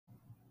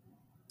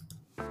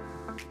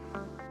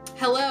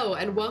Hello,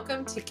 and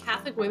welcome to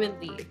Catholic Women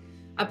Lead,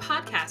 a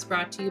podcast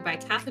brought to you by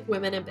Catholic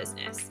Women in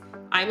Business.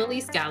 I'm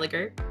Elise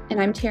Gallagher. And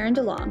I'm Taryn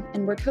DeLong,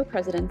 and we're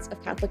co-presidents of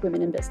Catholic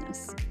Women in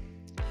Business.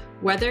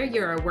 Whether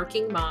you're a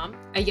working mom,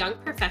 a young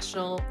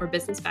professional, or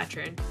business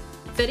veteran,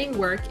 fitting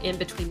work in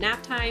between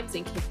nap times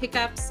and kid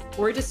pickups,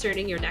 or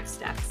discerning your next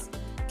steps,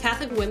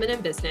 Catholic Women in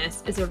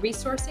Business is a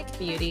resource and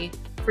community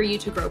for you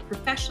to grow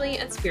professionally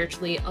and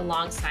spiritually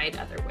alongside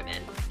other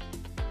women.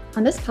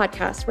 On this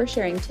podcast, we're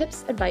sharing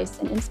tips, advice,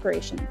 and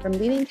inspiration from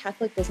leading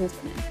Catholic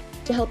businesswomen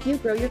to help you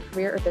grow your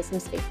career or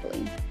business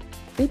faithfully.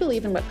 We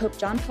believe in what Pope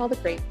John Paul the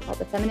Great called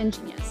the feminine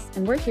genius,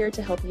 and we're here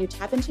to help you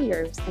tap into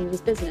yours and use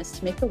business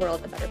to make the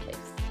world a better place.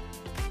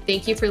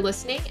 Thank you for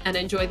listening and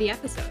enjoy the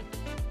episode.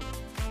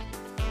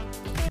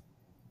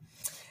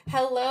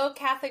 Hello,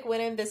 Catholic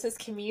Women Business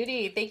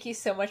community. Thank you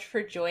so much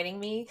for joining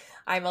me.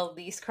 I'm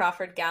Elise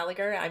Crawford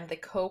Gallagher. I'm the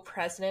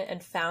co-president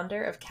and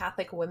founder of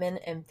Catholic Women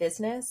in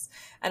Business.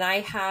 And I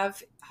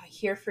have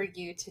here for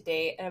you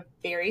today a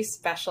very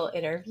special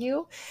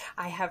interview.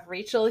 I have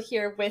Rachel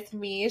here with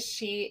me.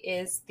 She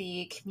is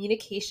the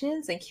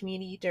Communications and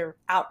Community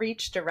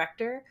Outreach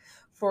Director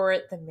for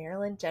the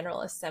Maryland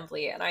General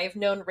Assembly. And I have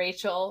known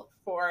Rachel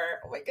for,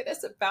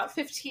 about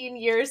 15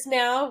 years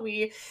now.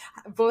 We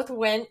both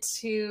went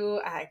to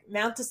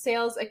Mount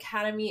DeSales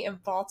Academy in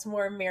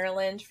Baltimore,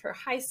 Maryland for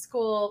high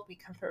school. We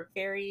come from a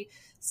very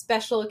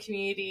special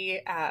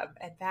community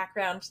and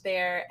background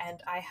there.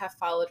 And I have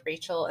followed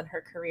Rachel and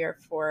her career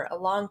for a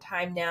long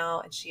time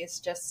now. And she is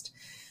just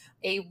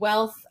a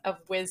wealth of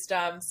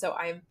wisdom. So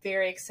I'm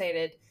very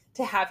excited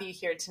to have you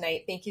here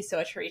tonight. Thank you so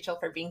much, Rachel,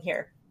 for being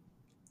here.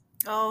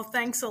 Oh,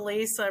 thanks,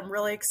 Elise. I'm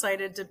really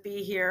excited to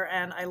be here,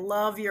 and I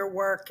love your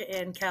work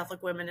in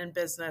Catholic Women in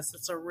Business.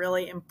 It's a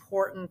really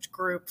important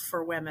group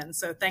for women,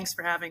 so thanks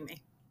for having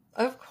me.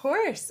 Of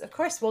course.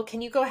 Well,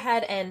 can you go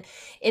ahead and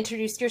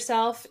introduce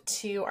yourself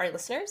to our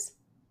listeners?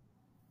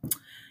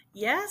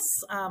 Yes,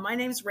 my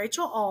name is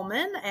Rachel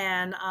Ullmann,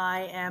 and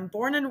I am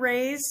born and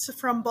raised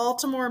from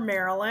Baltimore,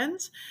 Maryland.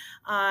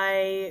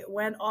 I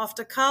went off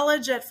to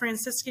college at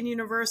Franciscan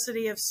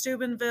University of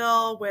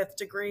Steubenville with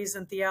degrees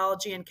in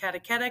theology and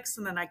catechetics,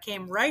 and then I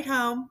came right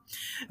home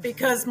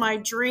because my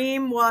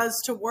dream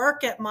was to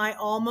work at my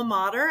alma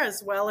mater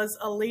as well as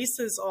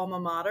Elise's alma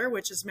mater,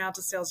 which is Mount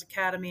DeSales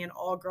Academy, an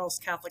all-girls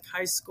Catholic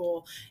high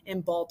school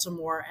in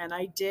Baltimore. And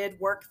I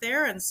did work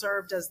there and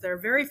served as their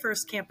very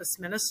first campus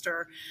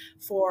minister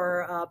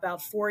for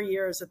about 4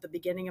 years at the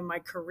beginning of my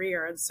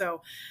career. And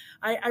so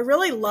I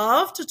really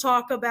love to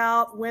talk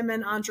about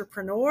women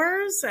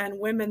entrepreneurs and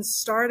women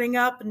starting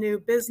up new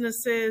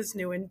businesses,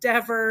 new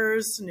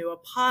endeavors, new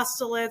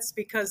apostolates,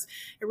 because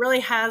it really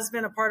has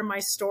been a part of my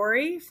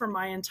story for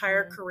my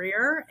entire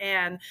career.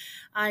 And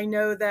I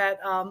know that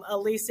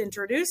Elise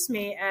introduced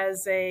me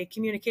as a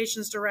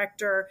communications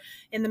director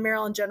in the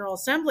Maryland General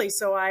Assembly.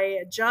 So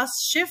I just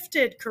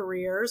shifted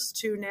careers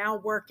to now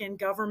work in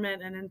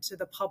government and into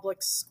the public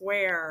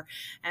square.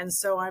 And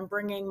so I'm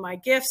bringing my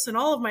gifts and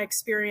all of my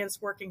experience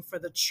working for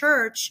the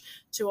church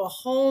to a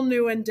whole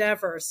new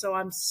endeavor. So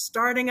I'm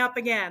starting up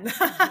again.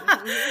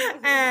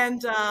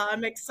 And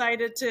I'm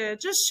excited to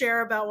just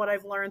share about what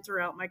I've learned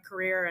throughout my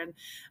career and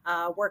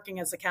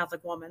working as a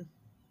Catholic woman.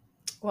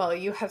 Well,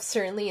 you have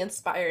certainly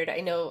inspired,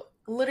 I know,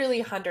 literally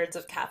hundreds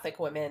of Catholic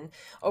women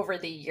over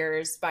the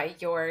years by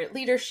your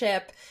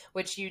leadership,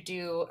 which you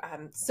do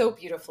so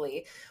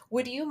beautifully.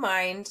 Would you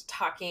mind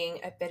talking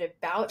a bit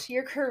about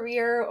your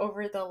career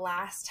over the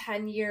last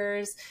 10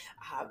 years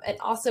and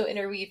also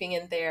interweaving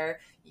in there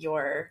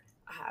your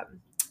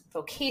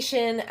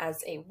vocation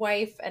as a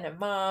wife and a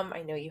mom?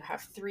 I know you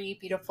have 3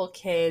 beautiful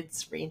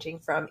kids ranging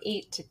from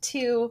 8 to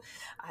 2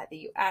 that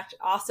you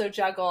also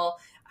juggle.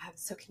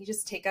 So can you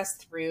just take us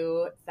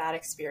through that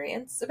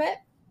experience a bit?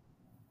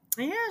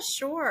 Yeah,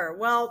 sure.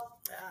 Well,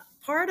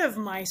 part of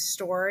my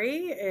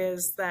story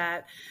is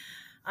that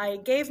I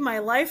gave my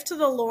life to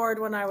the Lord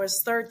when I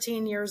was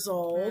 13 years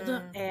old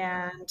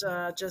and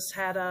just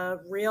had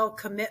a real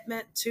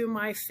commitment to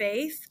my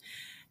faith.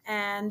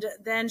 And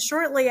then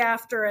shortly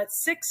after, at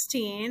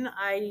 16,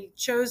 I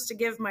chose to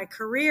give my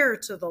career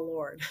to the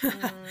Lord.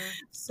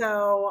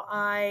 So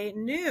I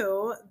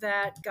knew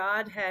that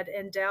God had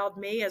endowed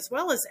me, as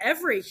well as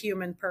every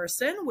human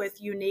person,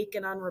 with unique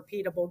and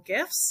unrepeatable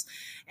gifts.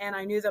 And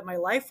I knew that my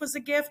life was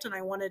a gift and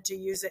I wanted to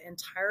use it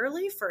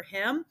entirely for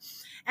Him.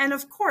 And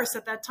of course,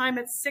 at that time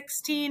at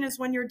 16 is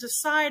when you're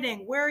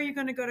deciding, where are you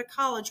going to go to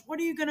college? What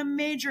are you going to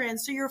major in?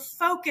 So your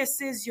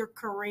focus is your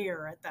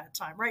career at that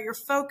time, right? Your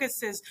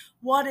focus is,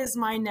 what is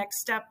my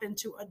next step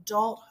into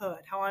adulthood?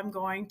 How I'm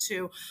going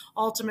to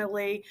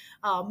ultimately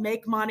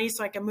make money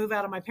so I can move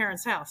out of my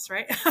parents' house,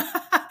 right?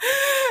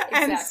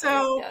 And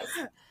so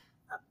yes.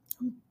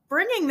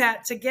 Bringing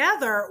that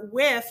together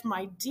with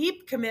my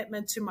deep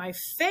commitment to my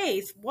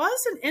faith was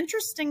an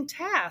interesting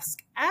task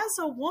as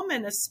a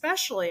woman,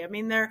 especially. I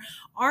mean, there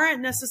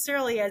aren't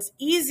necessarily as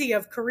easy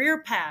of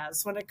career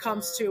paths when it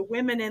comes to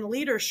women in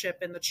leadership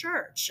in the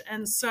church.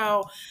 And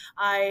so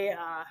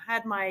I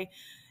had my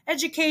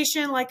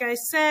education, like I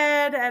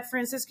said, at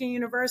Franciscan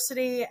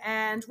University.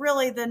 And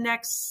really the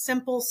next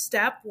simple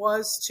step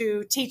was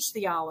to teach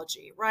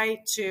theology, right?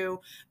 To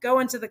go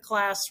into the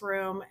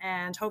classroom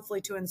and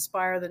hopefully to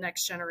inspire the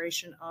next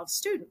generation of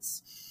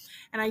students.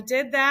 And I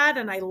did that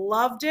and I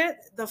loved it.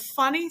 The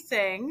funny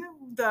thing,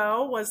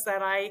 though, was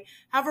that I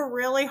have a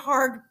really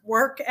hard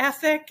work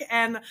ethic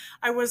and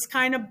I was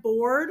kind of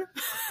bored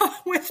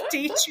with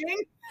teaching.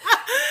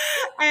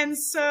 And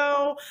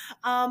so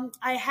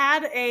I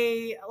had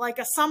a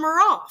summer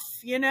off,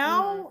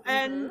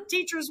 and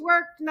teachers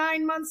worked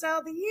 9 months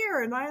out of the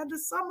year and I had the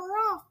summer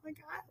off. Like,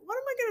 what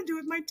am I going to do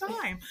with my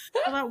time?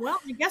 I thought,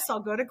 well, I guess I'll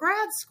go to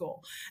grad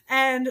school.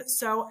 And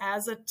so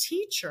as a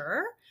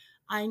teacher,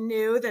 I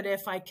knew that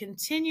if I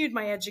continued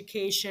my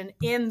education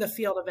in the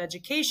field of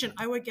education,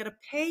 I would get a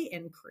pay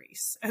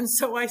increase. And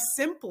so I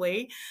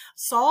simply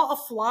saw a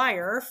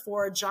flyer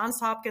for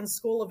Johns Hopkins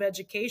School of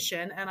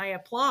Education and I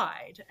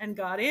applied and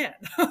got in.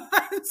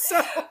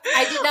 So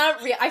I did not,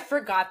 I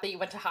forgot that you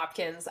went to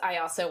Hopkins. I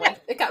also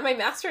got my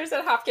master's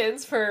at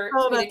Hopkins for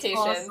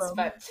communications, awesome.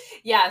 But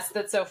yes,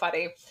 that's so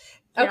funny.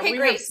 Yeah, okay, we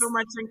great. have so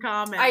much in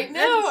common. I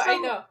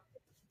know.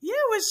 Yeah,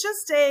 it was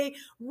just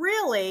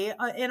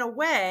in a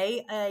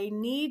way, a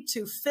need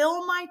to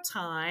fill my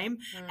time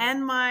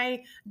and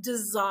my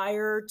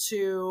desire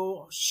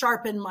to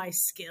sharpen my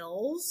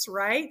skills,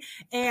 right?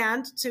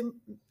 And to,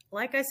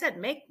 like I said,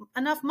 make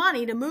enough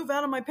money to move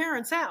out of my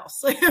parents' house.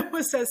 It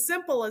was as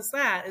simple as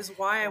that, is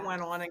why I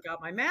went on and got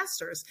my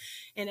master's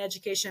in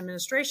education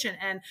administration.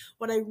 And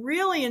what I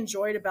really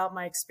enjoyed about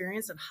my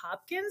experience at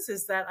Hopkins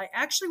is that I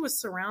actually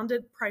was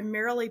surrounded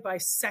primarily by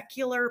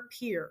secular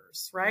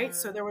peers, right?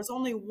 So there was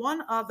only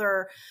one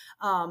other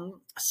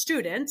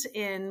student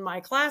in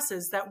my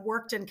classes that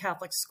worked in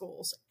Catholic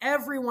schools.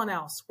 Everyone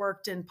else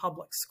worked in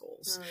public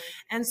schools.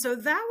 And so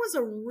that was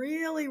a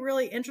really,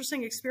 really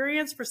interesting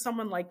experience for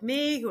someone like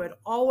me who had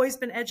always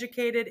been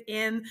educated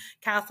in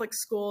Catholic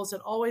schools,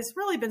 had always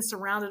really been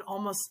surrounded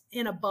almost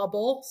in a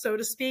bubble, so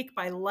to speak,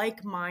 by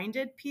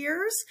like-minded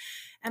peers.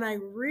 And I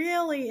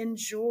really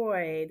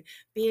enjoyed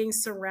being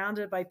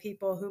surrounded by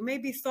people who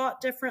maybe thought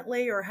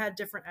differently or had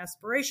different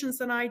aspirations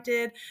than I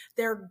did.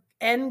 Their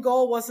end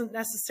goal wasn't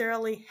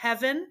necessarily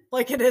heaven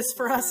like it is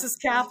for us as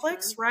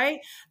Catholics, right?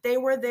 They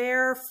were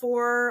there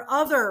for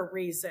other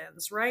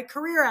reasons, right?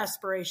 Career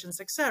aspirations,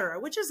 etc.,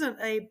 which isn't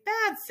a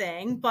bad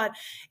thing, but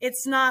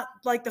it's not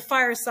like the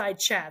fireside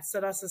chats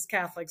that us as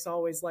Catholics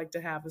always like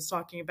to have, is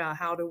talking about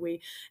how do we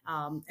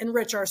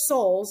enrich our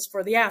souls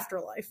for the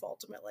afterlife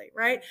ultimately,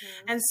 right?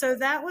 And so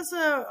that was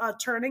a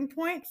turning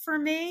point for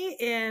me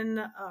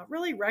in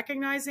really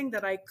recognizing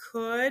that I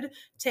could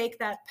take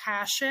that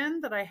passion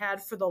that I had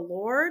for the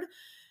Lord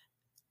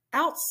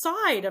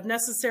outside of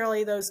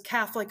necessarily those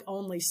Catholic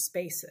only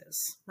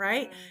spaces,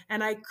 right?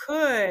 And I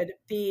could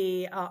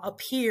be a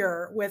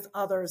peer with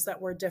others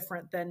that were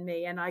different than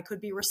me, and I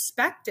could be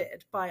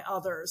respected by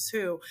others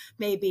who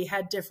maybe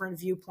had different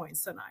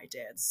viewpoints than I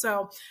did.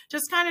 So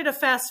just kind of to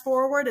fast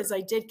forward, as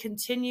I did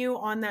continue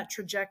on that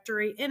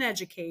trajectory in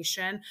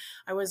education,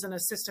 I was an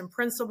assistant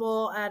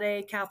principal at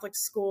a Catholic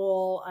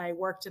school. I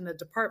worked in the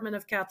Department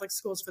of Catholic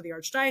Schools for the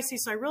Archdiocese.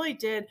 So I really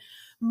did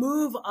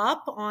move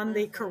up on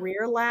the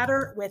career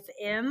ladder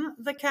within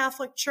the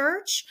Catholic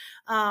Church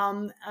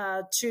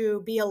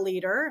to be a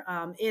leader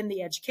in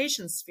the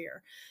education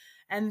sphere.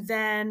 And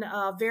then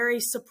a very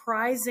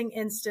surprising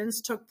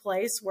instance took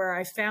place where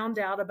I found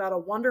out about a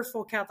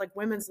wonderful Catholic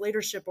women's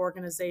leadership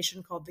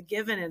organization called the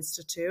Given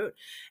Institute.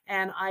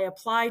 And I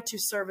applied to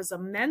serve as a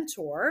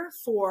mentor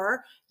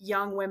for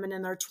young women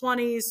in their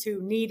 20s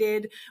who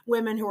needed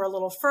women who are a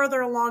little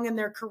further along in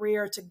their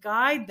career to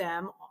guide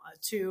them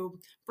to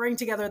bring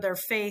together their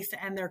faith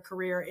and their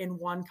career in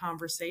one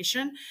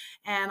conversation.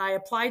 And I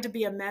applied to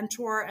be a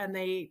mentor, and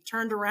they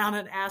turned around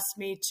and asked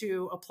me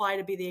to apply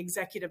to be the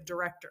executive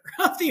director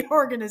of the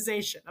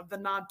organization, of the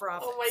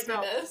nonprofit. Oh my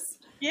goodness.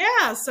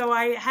 Yeah, so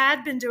I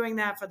had been doing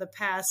that for the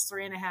past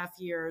 3.5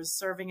 years,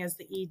 serving as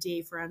the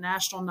ED for a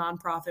national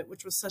nonprofit,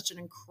 which was such an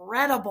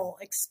incredible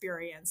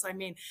experience. I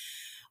mean,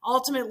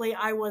 ultimately,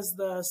 I was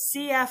the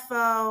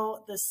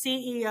CFO, the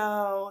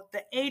CEO,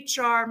 the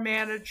HR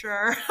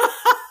manager.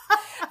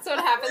 So it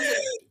happens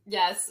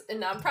in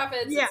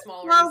nonprofits, yeah, and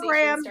small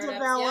program organizations,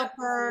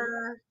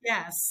 developer,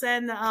 yes,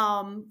 and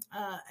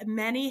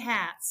many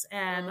hats.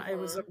 And it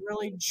was a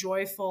really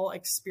joyful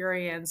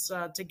experience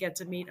to get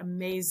to meet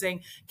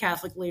amazing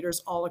Catholic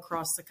leaders all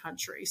across the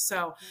country.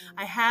 So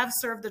I have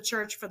served the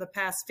church for the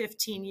past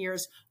 15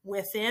 years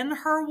within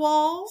her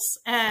walls,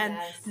 and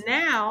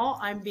now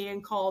I'm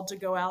being called to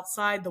go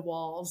outside the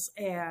walls,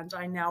 and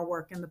I now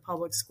work in the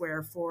public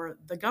square for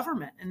the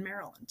government in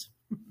Maryland.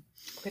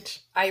 Which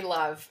I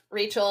love.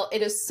 Rachel,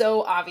 it is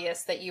so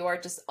obvious that you are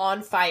just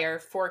on fire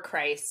for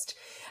Christ.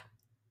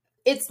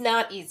 It's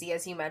not easy,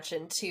 as you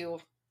mentioned, to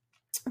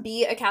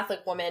be a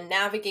Catholic woman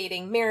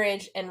navigating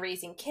marriage and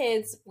raising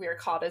kids. We are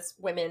called as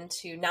women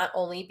to not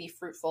only be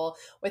fruitful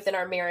within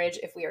our marriage,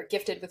 if we are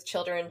gifted with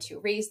children, to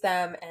raise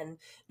them and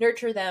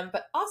nurture them,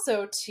 but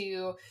also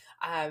to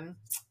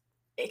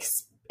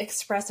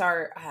express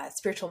our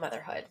spiritual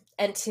motherhood.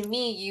 And to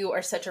me, you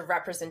are such a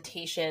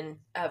representation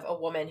of a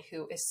woman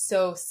who is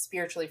so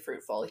spiritually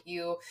fruitful.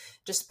 You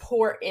just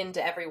pour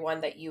into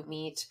everyone that you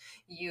meet.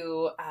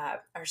 You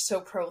are so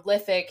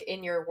prolific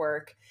in your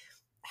work.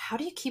 How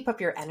do you keep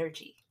up your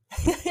energy?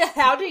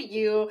 How do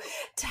you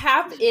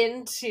tap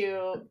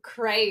into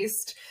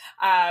Christ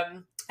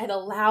and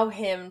allow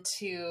him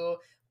to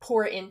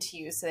pour into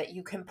you so that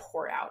you can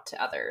pour out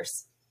to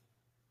others?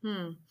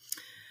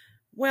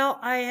 Well,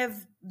 I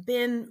have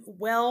been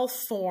well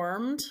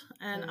formed,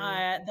 and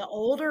the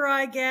older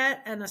I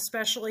get, and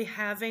especially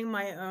having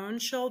my own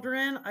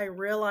children, I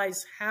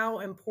realize how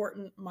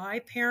important my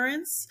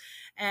parents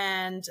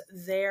and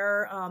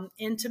their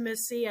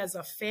intimacy as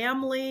a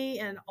family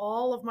and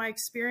all of my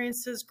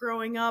experiences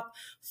growing up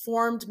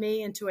formed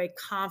me into a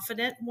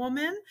confident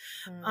woman,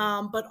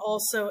 but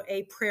also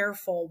a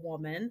prayerful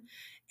woman.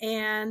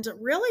 And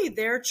really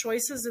their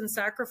choices and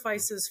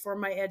sacrifices for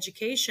my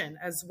education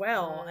as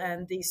well,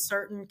 and the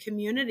certain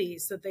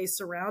communities that they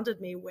surrounded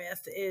me with,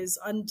 is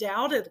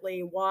undoubtedly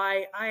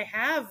why I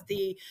have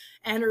the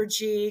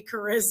energy,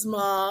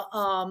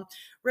 charisma,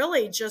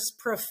 really just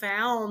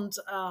profound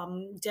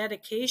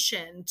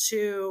dedication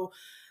to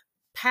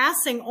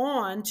passing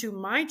on to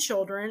my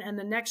children and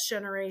the next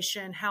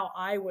generation how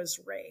I was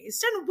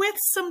raised, and with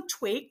some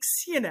tweaks,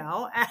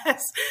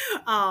 as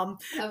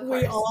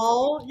we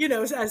all,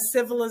 as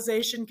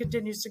civilization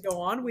continues to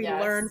go on, we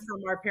learn from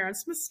our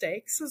parents'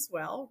 mistakes as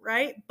well,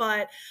 right?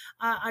 But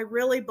I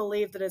really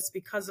believe that it's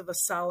because of a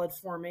solid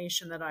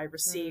formation that I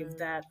received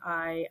that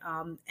I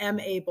am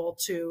able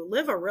to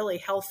live a really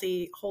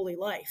healthy, holy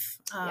life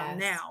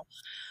now.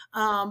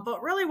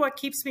 But really what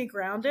keeps me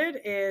grounded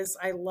is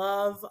I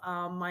love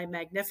my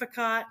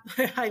Magnificat.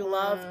 I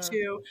love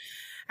to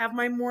have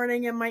my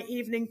morning and my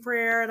evening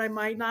prayer, and I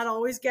might not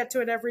always get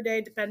to it every day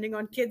depending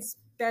on kids'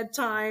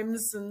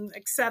 bedtimes and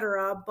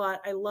etc.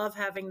 But I love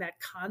having that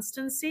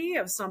constancy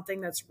of something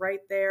that's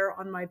right there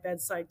on my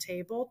bedside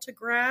table to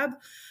grab.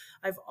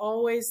 I've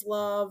always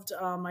loved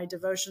my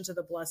devotion to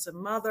the Blessed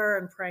Mother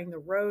and praying the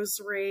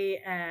Rosary,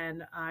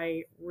 and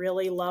I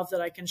really love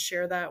that I can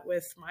share that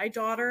with my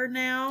daughter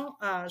now.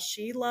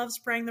 She loves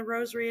praying the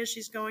Rosary as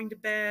she's going to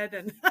bed,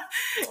 and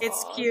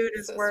it's cute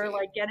as we're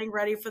like getting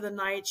ready for the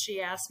night.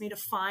 She asked me to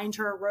find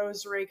her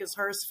rosary because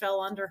hers fell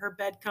under her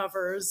bed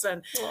covers,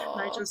 and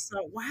I just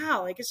thought,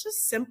 wow, like it's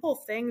just simple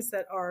things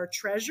that are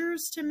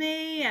treasures to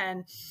me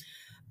and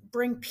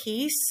bring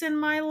peace in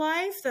my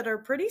life that are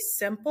pretty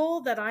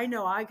simple, that I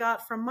know I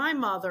got from my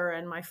mother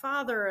and my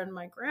father and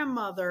my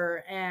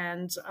grandmother.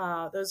 And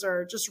those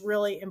are just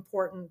really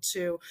important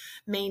to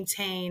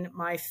maintain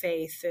my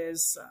faith,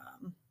 is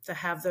to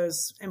have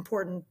those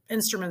important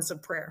instruments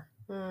of prayer.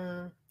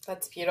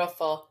 That's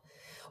beautiful.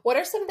 What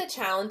are some of the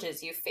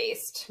challenges you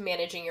faced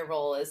managing your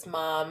role as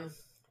mom,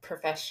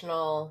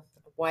 professional,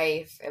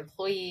 wife,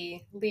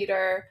 employee,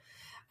 leader?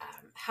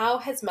 How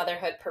has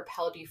motherhood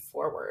propelled you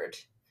forward?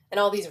 And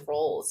all these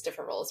roles,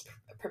 different roles,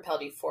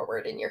 propelled you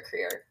forward in your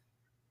career?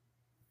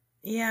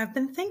 Yeah, I've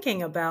been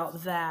thinking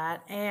about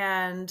that,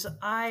 and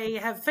I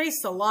have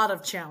faced a lot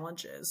of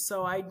challenges.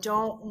 So I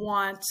don't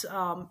want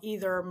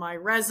either my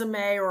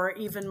resume or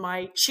even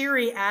my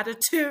cheery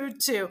attitude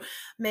to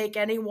make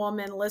any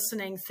woman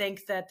listening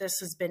think that this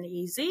has been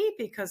easy,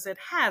 because it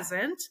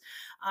hasn't.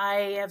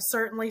 I have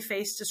certainly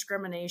faced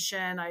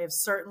discrimination. I have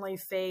certainly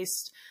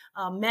faced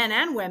men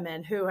and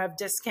women who have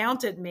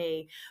discounted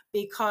me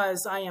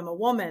because I am a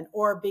woman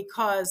or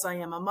because I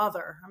am a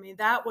mother. I mean,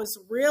 that was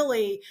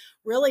really,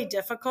 really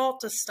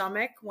difficult to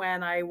stomach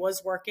when I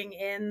was working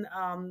in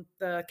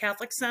the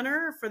Catholic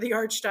Center for the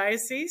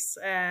Archdiocese.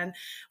 And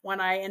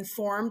when I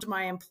informed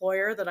my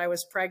employer that I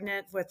was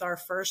pregnant with our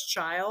first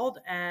child,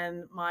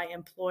 and my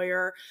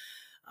employer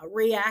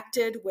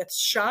reacted with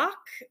shock.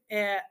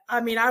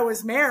 I mean, I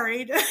was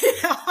married,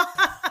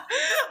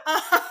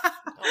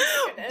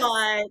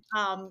 but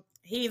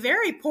he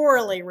very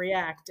poorly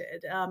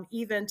reacted,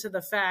 even to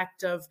the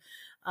fact of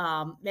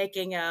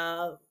making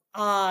a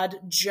odd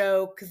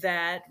joke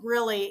that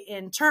really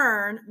in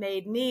turn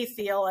made me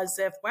feel as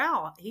if,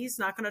 wow, he's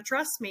not going to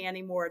trust me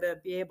anymore to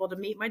be able to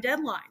meet my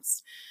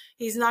deadlines.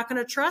 He's not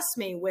going to trust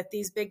me with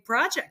these big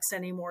projects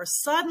anymore.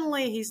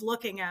 Suddenly he's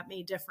looking at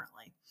me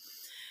differently.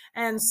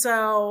 And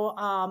so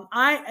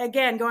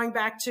again, going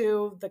back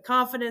to the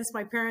confidence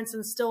my parents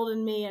instilled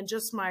in me and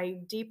just my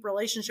deep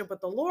relationship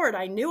with the Lord,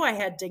 I knew I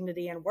had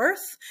dignity and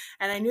worth,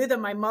 and I knew that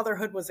my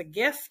motherhood was a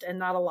gift and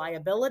not a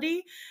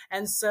liability.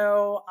 And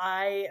so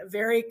I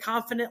very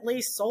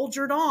confidently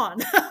soldiered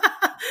on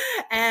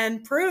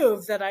and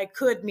proved that I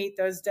could meet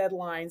those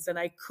deadlines and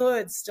I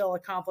could still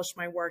accomplish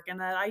my work, and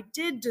that I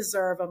did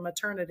deserve a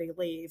maternity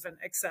leave, and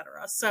et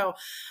cetera. So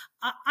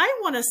I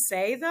want to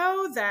say,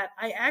 though, that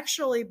I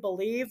actually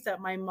believe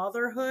that my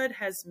motherhood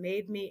has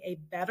made me a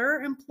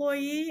better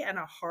employee and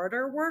a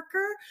harder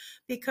worker,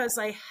 because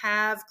I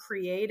have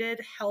created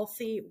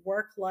healthy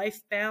work-life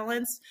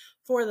balance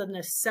for the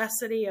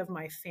necessity of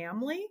my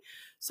family.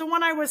 So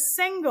when I was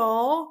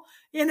single,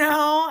 and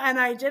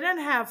I didn't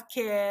have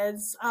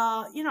kids,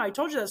 I I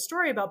told you that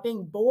story about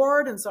being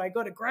bored. And so I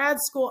go to grad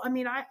school. I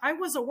mean, I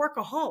was a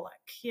workaholic,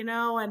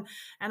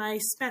 and I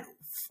spent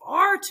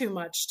far too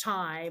much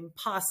time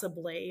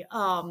possibly.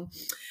 I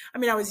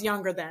mean, I was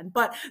younger then,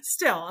 but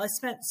still I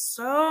spent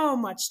so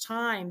much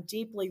time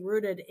deeply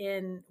rooted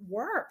in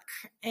work.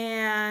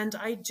 And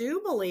I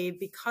do believe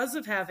because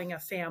of having a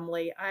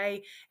family,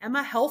 I am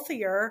a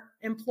healthier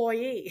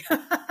employee.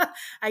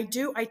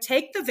 I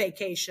take the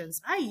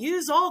vacations. I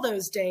use all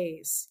those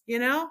days,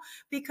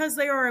 because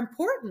they are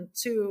important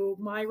to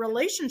my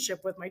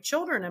relationship with my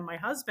children and my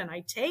husband.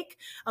 I take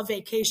a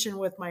vacation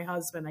with my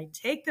husband. I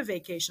take the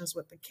vacations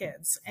with the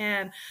kids.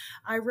 And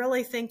I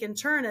really think in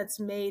turn, it's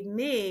made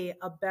me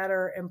a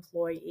better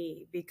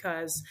employee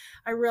because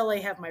I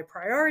really have my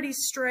priorities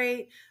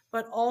straight,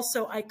 but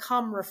also I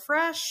come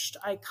refreshed.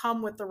 I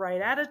come with the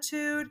right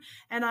attitude,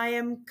 and I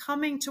am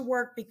coming to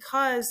work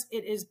because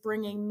it is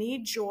bringing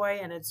me joy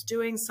and it's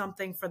doing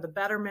something for the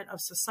betterment of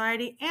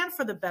society and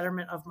for the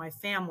betterment of my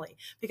family,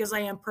 because I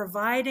am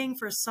providing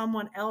for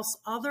someone else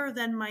other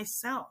than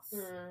myself.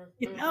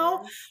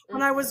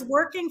 When I was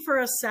working for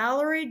a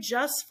salary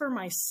just for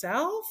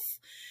myself,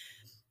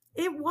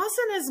 it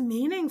wasn't as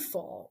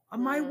meaningful.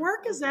 My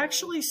work is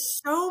actually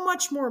so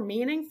much more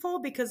meaningful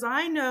because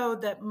I know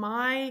that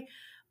my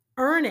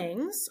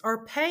earnings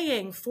are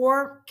paying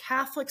for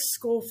Catholic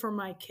school for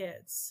my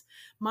kids.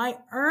 My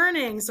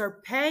earnings are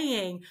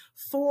paying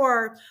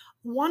for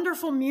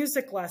wonderful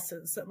music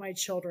lessons that my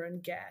children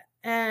get.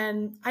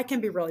 And I can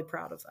be really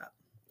proud of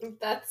that.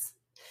 That's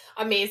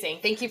amazing.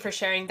 Thank you for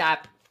sharing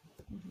that.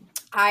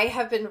 I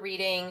have been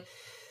reading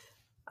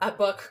a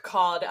book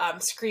called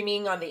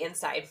Screaming on the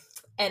Inside.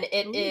 And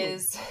it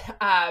is,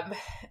 oh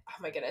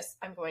my goodness,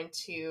 I'm going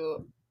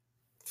to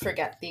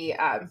forget the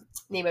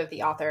name of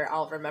the author.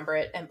 I'll remember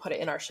it and put it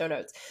in our show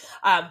notes.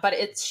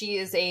 But she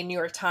is a New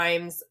York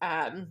Times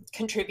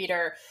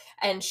contributor,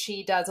 and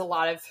she did a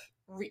lot of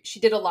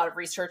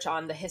research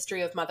on the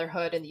history of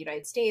motherhood in the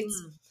United States,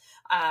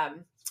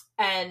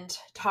 and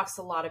talks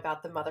a lot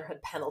about the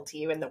motherhood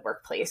penalty in the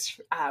workplace,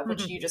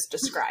 which you just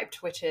described,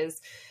 which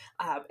is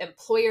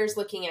employers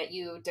looking at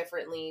you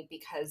differently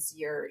because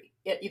you're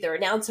either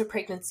announce a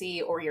pregnancy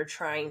or you're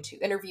trying to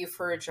interview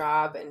for a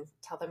job and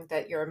tell them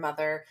that you're a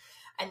mother.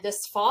 And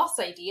this false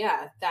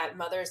idea that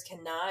mothers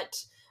cannot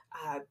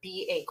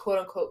be a quote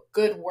unquote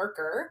good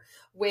worker,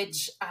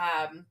 which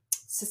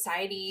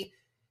society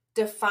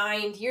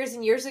defined years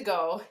and years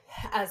ago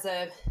as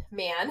a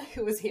man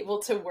who was able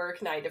to work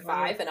 9 to 5.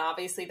 Right. And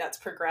obviously that's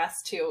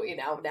progressed to,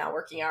 now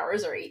working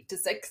hours are 8 to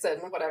 6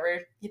 and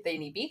whatever they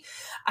need be.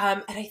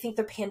 And I think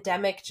the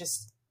pandemic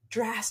just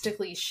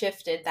drastically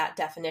shifted that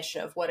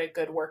definition of what a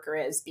good worker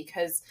is,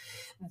 because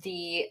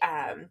the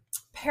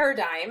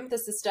paradigm, the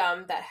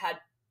system that had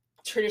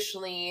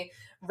traditionally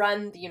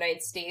run the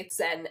United States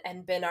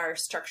and been our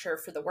structure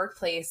for the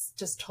workplace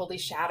just totally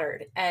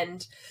shattered.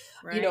 And,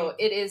 right.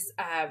 It is,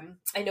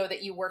 I know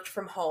that you worked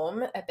from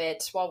home a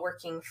bit while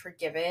working for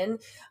Given.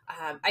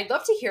 I'd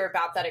love to hear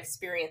about that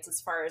experience as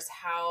far as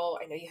how,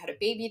 I know you had a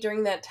baby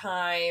during that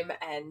time,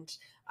 and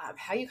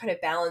how you kind of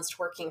balanced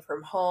working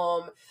from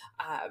home.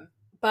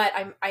 But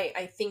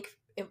I think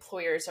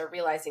employers are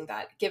realizing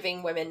that,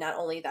 giving women not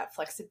only that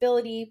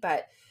flexibility,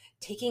 but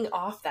taking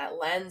off that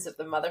lens of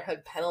the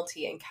motherhood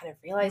penalty and kind of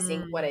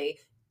realizing what a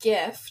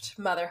gift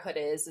motherhood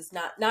is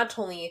not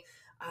only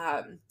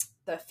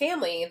the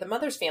family, the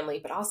mother's family,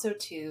 but also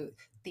to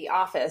the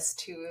office,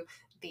 to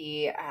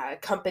the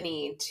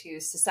company, to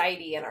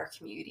society and our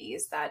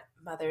communities, that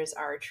mothers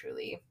are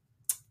truly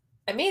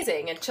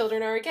amazing and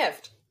children are a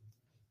gift.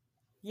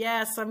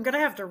 Yes, I'm going to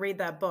have to read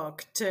that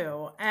book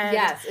too. And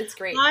yes, it's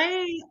great.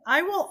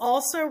 I will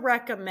also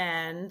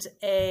recommend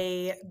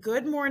a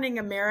Good Morning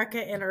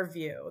America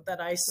interview that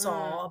I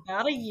saw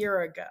about a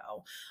year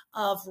ago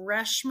of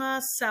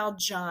Reshma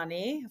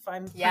Saujani, if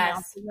I'm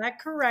pronouncing that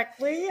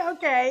correctly.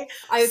 Okay.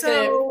 I was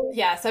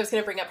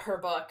going to bring up her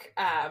book.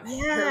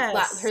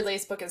 Her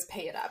latest book is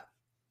Pay It Up.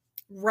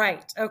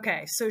 Right.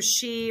 Okay. So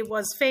she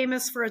was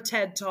famous for a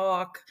TED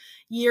Talk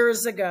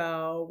years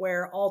ago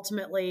where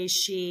ultimately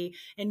she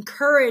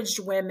encouraged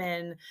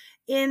women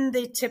in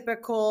the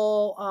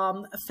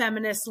typical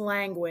feminist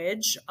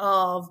language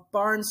of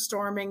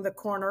barnstorming the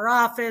corner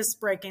office,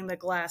 breaking the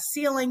glass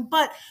ceiling,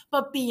 but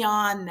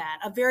beyond that,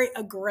 a very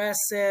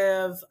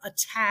aggressive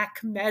attack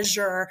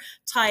measure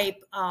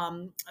type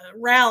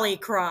rally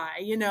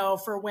cry,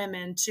 for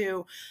women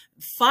to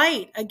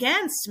fight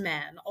against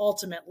men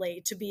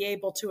ultimately to be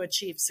able to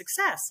achieve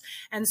success.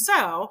 And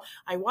so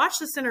I watched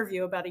this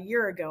interview about a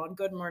year ago on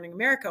Good Morning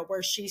America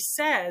where she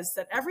says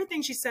that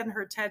everything she said in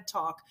her TED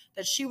Talk,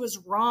 that she was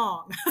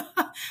wrong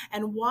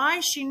and why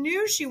she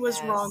knew she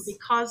was wrong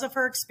because of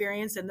her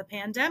experience in the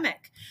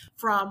pandemic,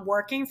 from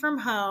working from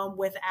home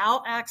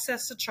without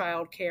access to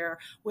childcare,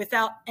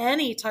 without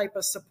any type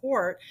of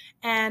support,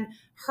 and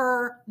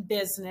her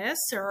business,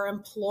 her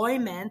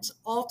employment,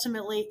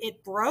 ultimately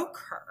it broke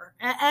her.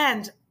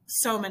 And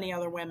so many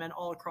other women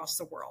all across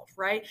the world,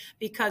 right?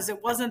 Because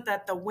it wasn't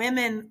that the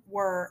women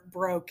were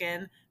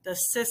broken, the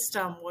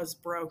system was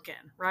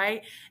broken,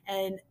 right?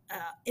 And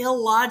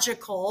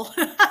illogical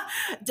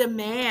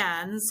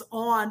demands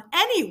on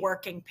any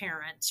working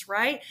parent,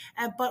 right?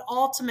 But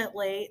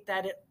ultimately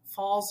that it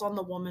falls on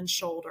the woman's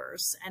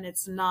shoulders, and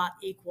it's not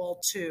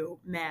equal to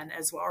men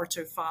as well, or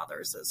to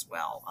fathers as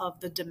well, of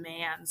the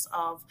demands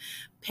of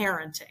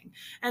parenting.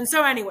 And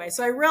so anyway,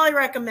 so I really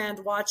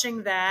recommend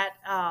watching that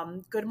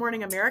Good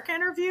Morning America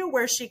interview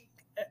where she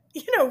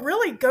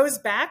really goes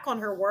back on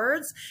her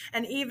words.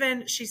 And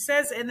even she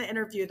says in the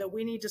interview that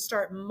we need to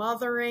start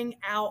mothering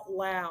out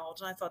loud.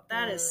 And I thought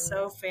that is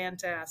so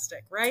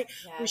fantastic, right?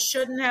 Yes. We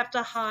shouldn't have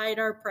to hide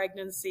our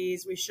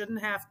pregnancies. We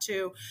shouldn't have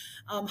to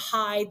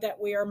hide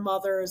that we are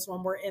mothers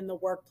when we're in the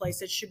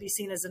workplace. It should be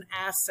seen as an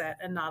asset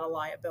and not a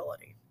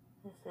liability.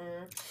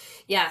 Mm-hmm.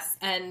 Yes.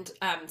 And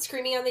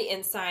Screaming on the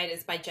Inside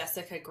is by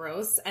Jessica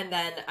Gross. And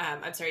then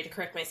I'm sorry to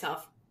correct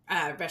myself.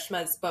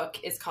 Reshma's book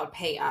is called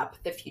Pay Up,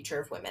 The Future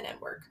of Women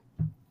at Work.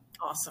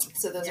 Awesome.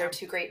 So those are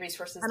two great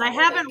resources. And I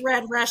haven't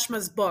read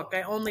Reshma's book.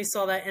 I only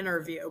saw that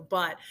interview,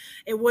 but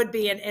it would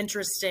be an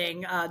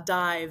interesting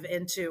dive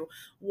into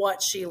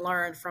what she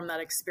learned from that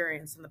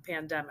experience in the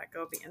pandemic. It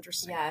would be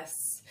interesting.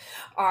 Yes.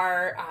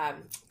 Our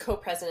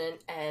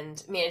co-president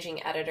and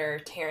managing editor,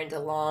 Taryn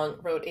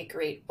DeLong, wrote a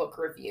great book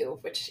review,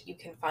 which you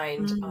can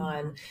find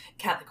on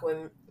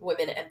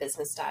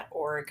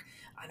CatholicWomenandBusiness.org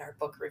on our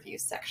book review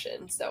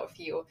section. So if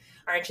you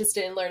are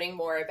interested in learning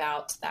more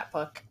about that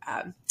book,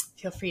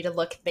 feel free to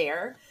look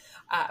there.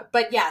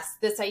 But yes,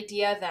 this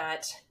idea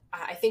that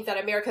I think that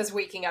America's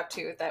waking up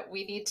to, that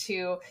we need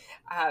to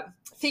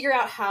figure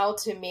out how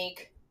to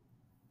make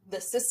the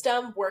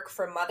system work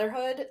for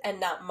motherhood and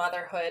not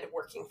motherhood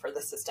working for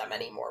the system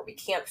anymore. We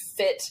can't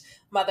fit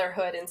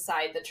motherhood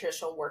inside the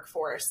traditional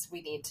workforce.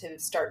 We need to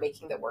start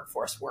making the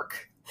workforce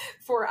work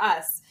for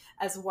us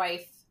as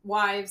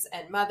wives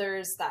and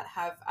mothers that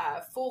have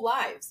full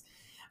lives.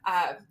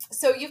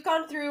 So you've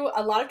gone through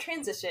a lot of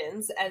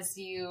transitions, as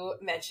you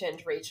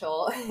mentioned,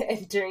 Rachel,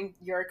 during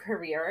your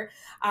career.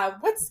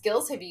 What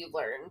skills have you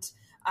learned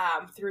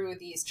through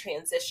these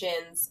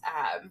transitions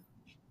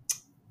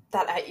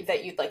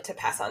that you'd like to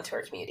pass on to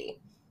our community?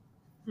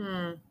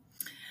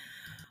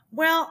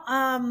 Well,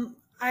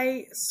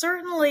 I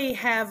certainly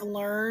have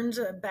learned,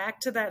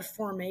 back to that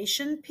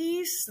formation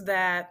piece,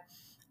 that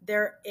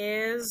there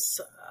is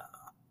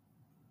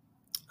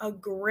a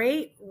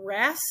great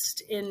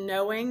rest in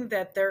knowing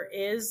that there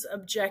is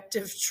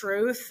objective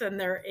truth and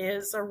there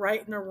is a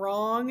right and a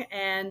wrong,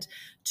 and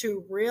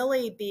to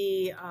really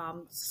be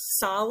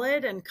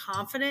solid and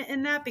confident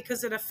in that,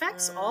 because it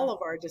affects all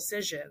of our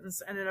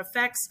decisions, and it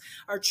affects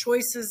our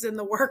choices in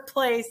the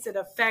workplace. It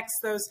affects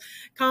those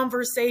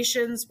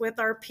conversations with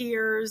our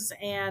peers,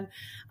 and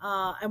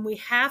we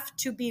have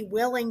to be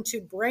willing to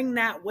bring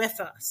that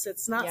with us.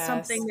 It's not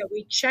something that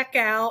we check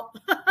out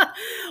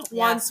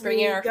once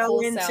we go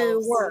into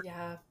work.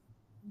 Yeah.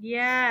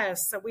 Yes,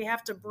 so we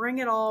have to bring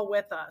it all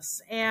with us.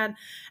 And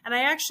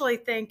I actually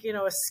think,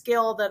 a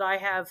skill that I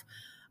have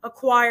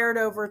acquired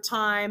over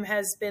time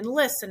has been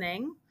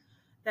listening,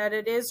 that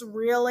it is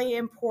really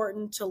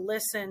important to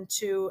listen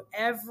to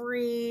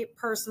every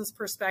person's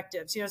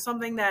perspectives.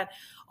 Something that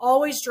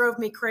always drove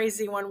me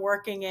crazy when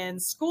working in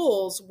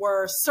schools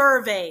were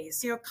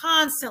surveys,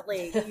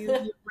 constantly.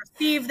 You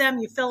receive them,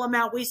 you fill them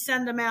out, we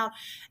send them out.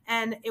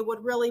 And it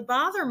would really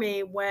bother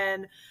me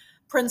when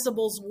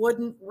principals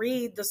wouldn't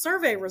read the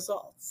survey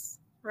results,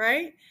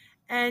 right?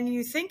 And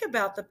you think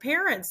about the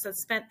parents that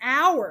spent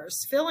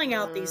hours filling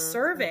out these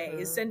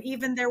surveys, and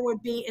even there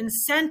would be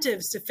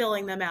incentives to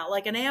filling them out,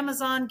 like an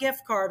Amazon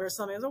gift card or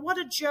something. So what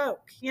a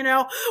joke, when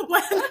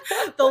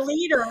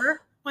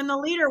the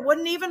leader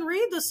wouldn't even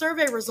read the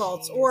survey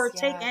results or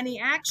take any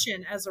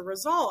action as a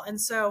result. And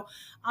so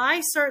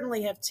I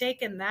certainly have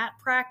taken that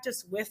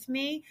practice with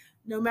me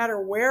no matter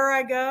where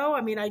I go.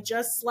 I mean, I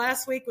just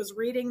last week was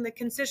reading the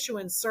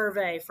constituent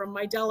survey from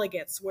my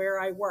delegates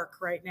where I work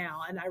right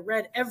now. And I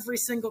read every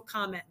single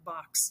comment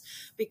box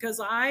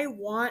because I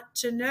want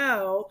to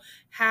know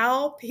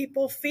how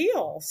people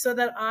feel so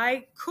that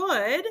I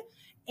could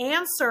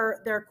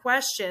answer their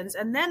questions.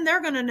 And then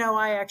they're going to know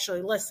I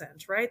actually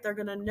listened, right? They're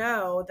going to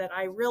know that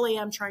I really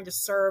am trying to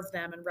serve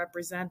them and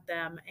represent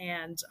them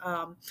and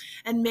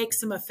make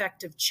some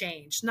effective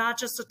change, not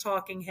just a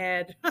talking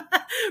head,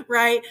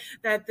 right?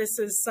 That this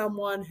is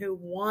someone who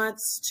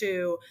wants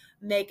to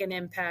make an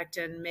impact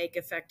and make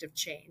effective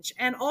change,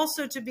 and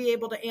also to be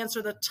able to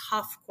answer the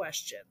tough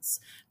questions.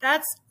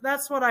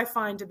 That's what I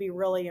find to be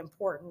really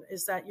important,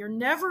 is that you're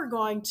never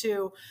going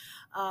to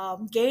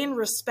gain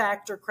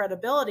respect or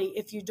credibility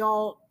if you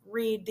don't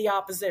read the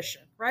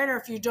opposition, right? Or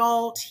if you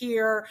don't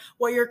hear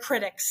what your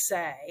critics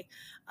say.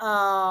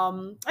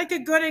 Like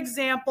a good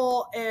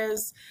example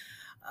is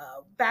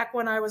back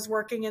when I was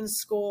working in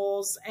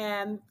schools,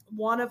 and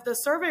one of the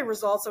survey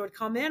results that would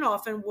come in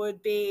often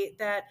would be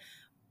that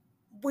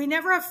we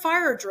never have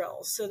fire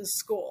drills in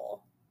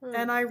school.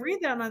 And I read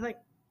that and I think,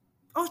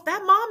 oh,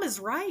 that mom is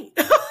right.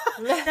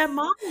 That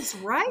mom is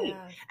right.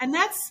 Yeah. And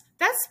that's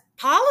that's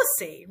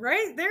policy,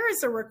 right? There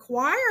is a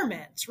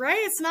requirement, right?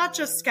 It's not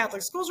just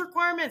Catholic schools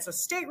requirement, it's a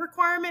state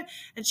requirement.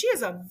 And she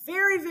has a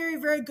very, very,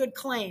 very good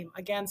claim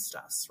against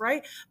us,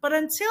 right? But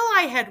until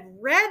I had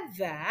read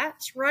that,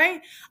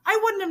 right, I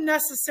wouldn't have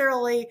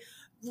necessarily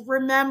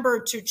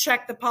remembered to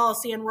check the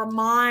policy and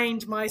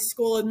remind my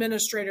school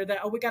administrator that,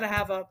 oh, we got to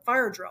have a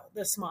fire drill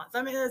this month.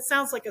 I mean, it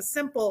sounds like a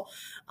simple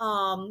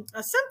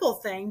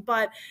thing,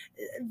 but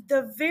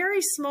the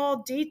very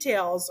small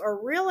details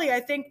are really, I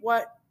think,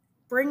 what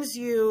brings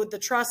you the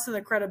trust and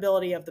the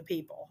credibility of the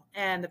people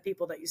and the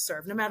people that you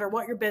serve, no matter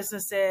what your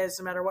business is,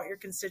 no matter what your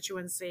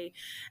constituency.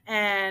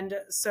 And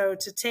so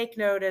to take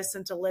notice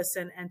and to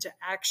listen and to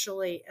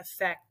actually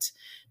affect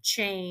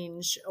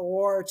change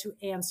or to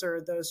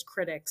answer those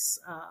critics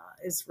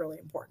is really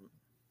important.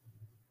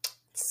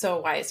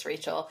 So wise,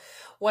 Rachel.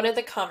 One of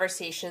the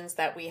conversations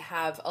that we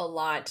have a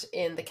lot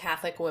in the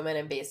Catholic Women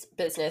in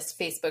Business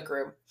Facebook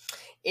group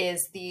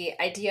is the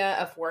idea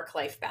of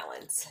work-life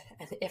balance,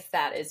 and if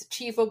that is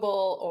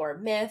achievable or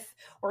myth,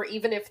 or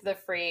even if the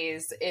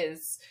phrase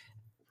is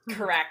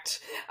correct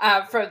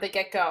from the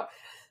get-go,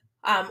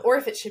 or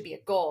if it should be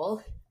a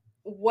goal.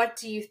 What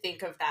do you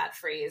think of that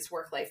phrase,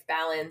 work-life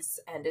balance,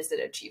 and is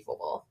it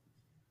achievable?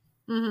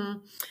 Mm-hmm.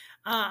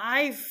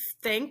 I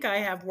think I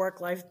have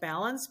work-life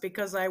balance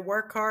because I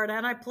work hard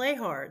and I play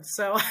hard.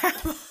 So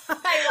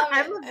I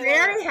have a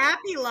very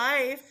happy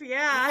life.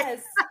 Yeah.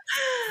 Yes.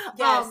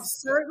 Yes.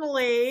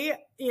 Certainly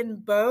in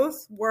both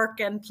work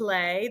and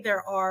play,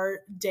 there are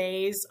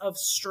days of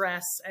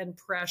stress and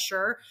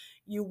pressure.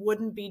 You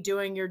wouldn't be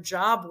doing your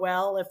job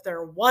well if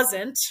there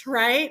wasn't,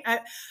 right?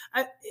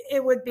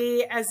 It would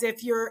be as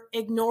if you're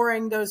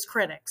ignoring those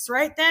critics,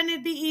 right? Then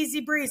it'd be easy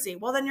breezy.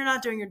 Well, then you're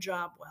not doing your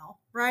job well,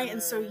 right?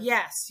 And so,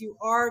 yes, you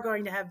are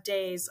going to have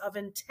days of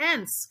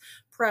intense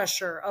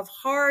pressure, of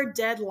hard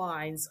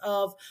deadlines,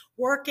 of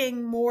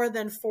working more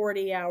than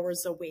 40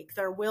 hours a week.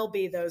 There will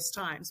be those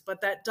times,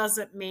 but that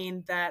doesn't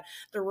mean that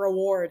the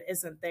reward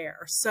isn't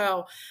there.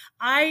 So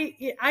I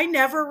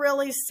never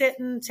really sit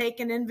and take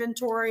an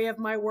inventory of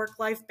my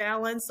work-life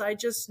balance. I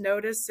just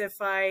notice if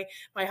my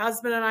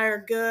husband and I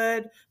are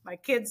good, my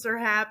kids are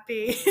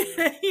happy,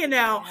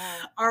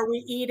 are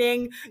we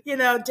eating,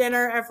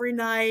 dinner every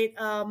night?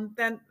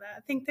 Then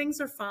I think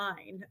things are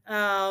fine.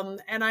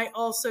 And I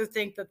also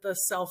think that the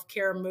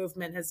self-care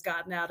movement has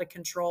gotten out of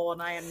control,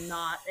 and I am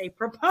not a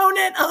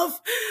proponent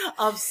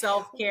of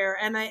self-care.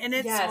 And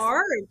it's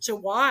hard to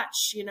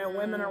watch,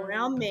 women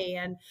around me.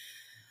 And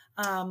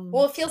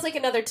well, it feels like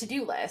another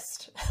to-do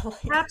list.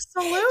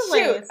 Absolutely.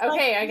 Shoot,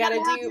 okay, I gotta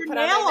put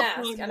on my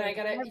mask, and I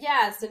gotta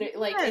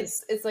and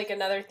it's like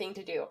another thing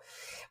to do,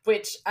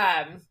 which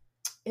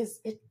is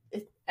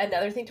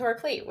another thing to our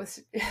plate, which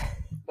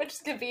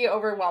can be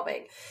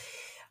overwhelming.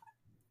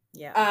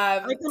 Yeah,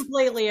 I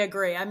completely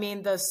agree. I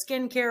mean, the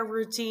skincare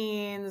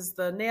routines,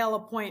 the nail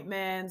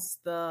appointments,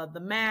 the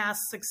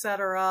masks,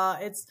 etc.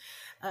 It's,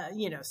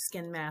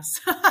 skin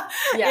masks.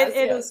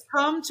 It has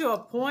come to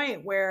a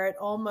point where it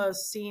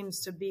almost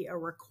seems to be a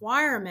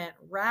requirement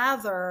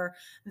rather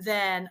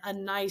than a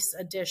nice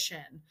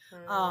addition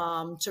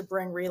to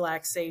bring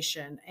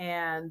relaxation.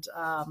 And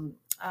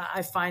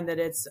I find that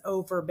it's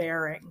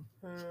overbearing.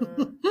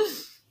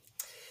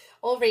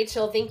 Well,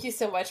 Rachel, thank you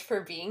so much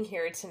for being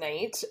here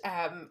tonight.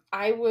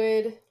 I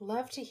would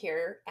love to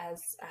hear,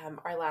 as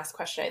our last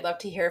question, I'd love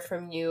to hear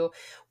from you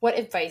what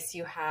advice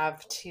you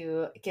have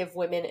to give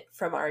women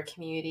from our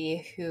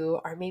community who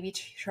are maybe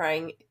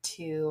trying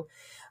to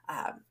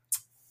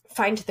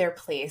find their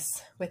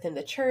place within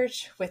the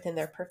church, within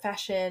their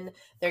profession.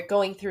 They're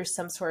going through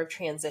some sort of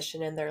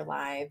transition in their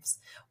lives.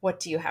 What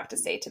do you have to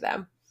say to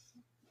them?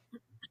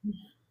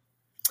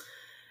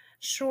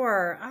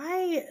 Sure.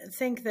 I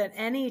think that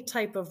any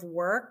type of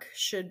work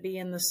should be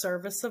in the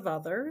service of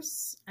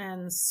others.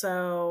 And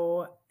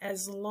so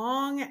as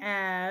long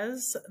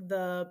as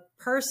the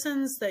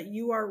persons that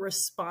you are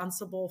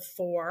responsible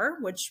for,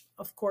 which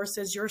of course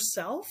is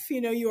yourself,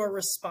 you are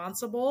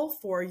responsible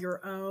for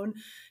your own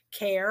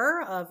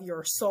care of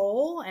your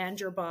soul and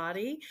your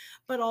body,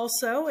 but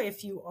also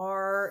if you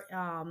are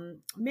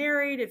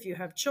married, if you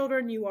have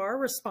children, you are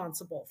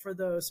responsible for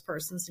those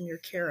persons in your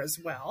care as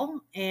well.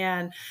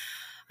 And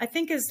I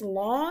think as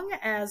long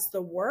as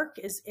the work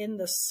is in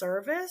the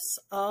service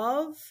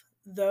of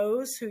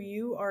those who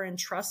you are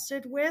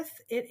entrusted with,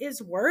 it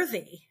is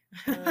worthy.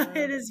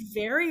 It is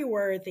very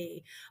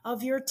worthy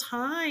of your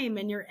time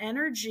and your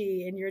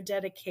energy and your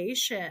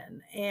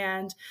dedication.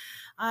 And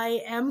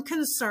I am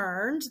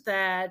concerned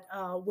that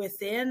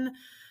within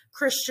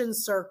Christian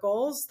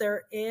circles,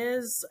 there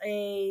is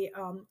a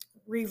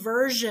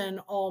reversion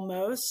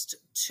almost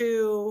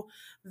to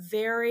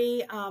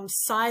very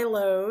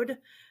siloed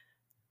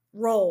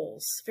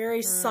roles,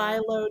 very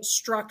siloed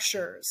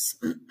structures.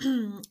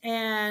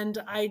 And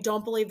I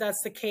don't believe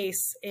that's the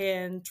case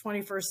in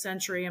 21st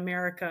century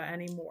America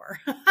anymore.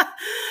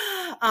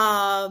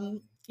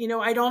 I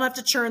don't have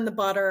to churn the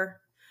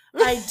butter.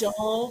 I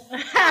don't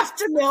have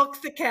to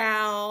milk the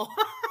cow.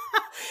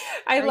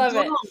 I love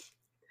it.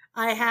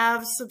 I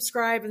have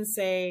Subscribe and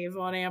Save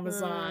on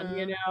Amazon.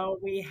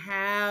 We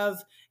have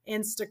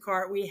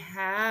Instacart. We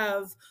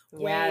have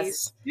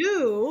ways Yes.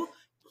 to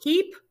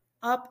keep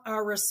up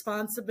our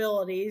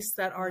responsibilities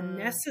that are Mm.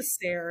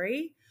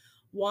 necessary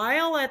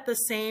while at the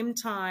same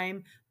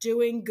time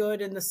doing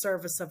good in the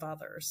service of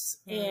others.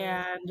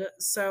 And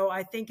so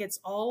I think it's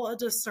all a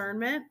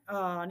discernment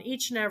on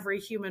each and every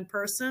human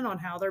person on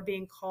how they're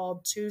being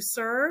called to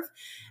serve.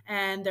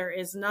 And there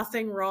is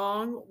nothing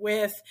wrong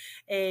with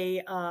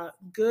a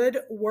good,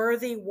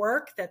 worthy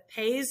work that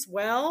pays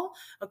well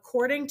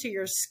according to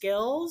your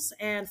skills,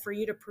 and for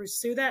you to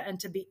pursue that and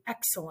to be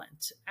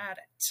excellent at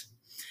it.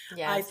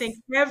 Yes. I think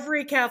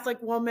every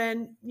Catholic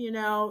woman,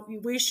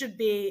 we should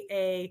be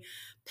a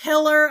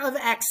pillar of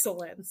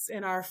excellence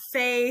in our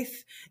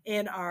faith,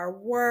 in our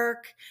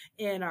work,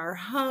 in our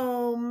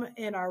home,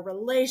 in our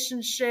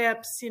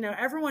relationships.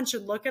 Everyone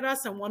should look at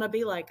us and want to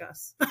be like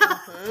us.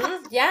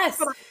 Yes.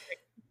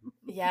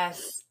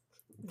 Yes.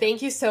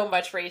 Thank you so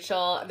much,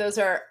 Rachel. Those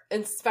are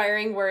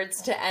inspiring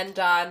words to end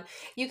on.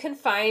 You can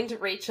find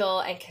Rachel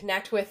and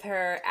connect with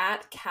her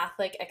at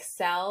Catholic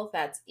Excel.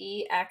 That's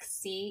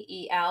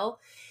EXCEL.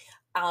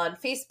 On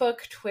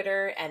Facebook,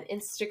 Twitter, and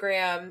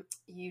Instagram.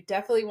 You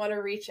definitely want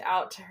to reach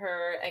out to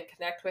her and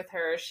connect with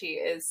her. She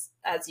is,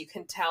 as you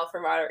can tell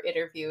from our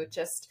interview,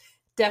 just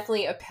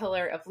definitely a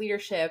pillar of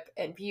leadership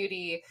and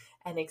beauty,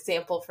 an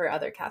example for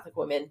other Catholic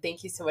women.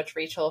 Thank you so much,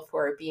 Rachel,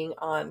 for being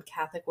on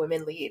Catholic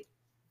Women Lead.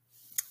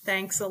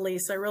 Thanks,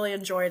 Elise. I really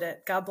enjoyed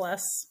it. God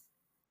bless.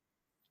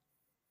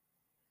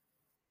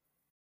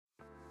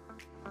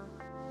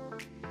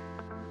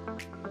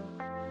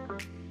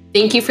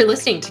 Thank you for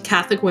listening to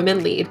Catholic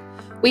Women Lead.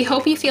 We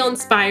hope you feel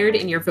inspired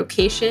in your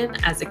vocation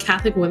as a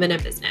Catholic woman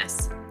in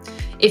business.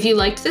 If you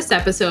liked this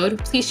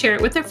episode, please share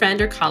it with a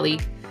friend or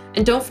colleague,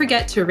 and don't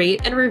forget to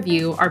rate and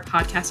review our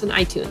podcast on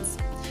iTunes.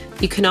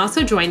 You can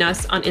also join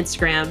us on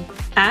Instagram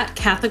at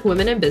Catholic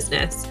Women in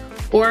Business,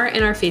 or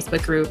in our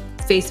Facebook group,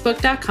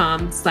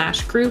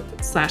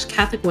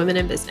 facebook.com/group/Catholic Women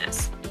in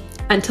Business.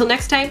 Until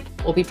next time,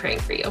 we'll be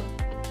praying for you.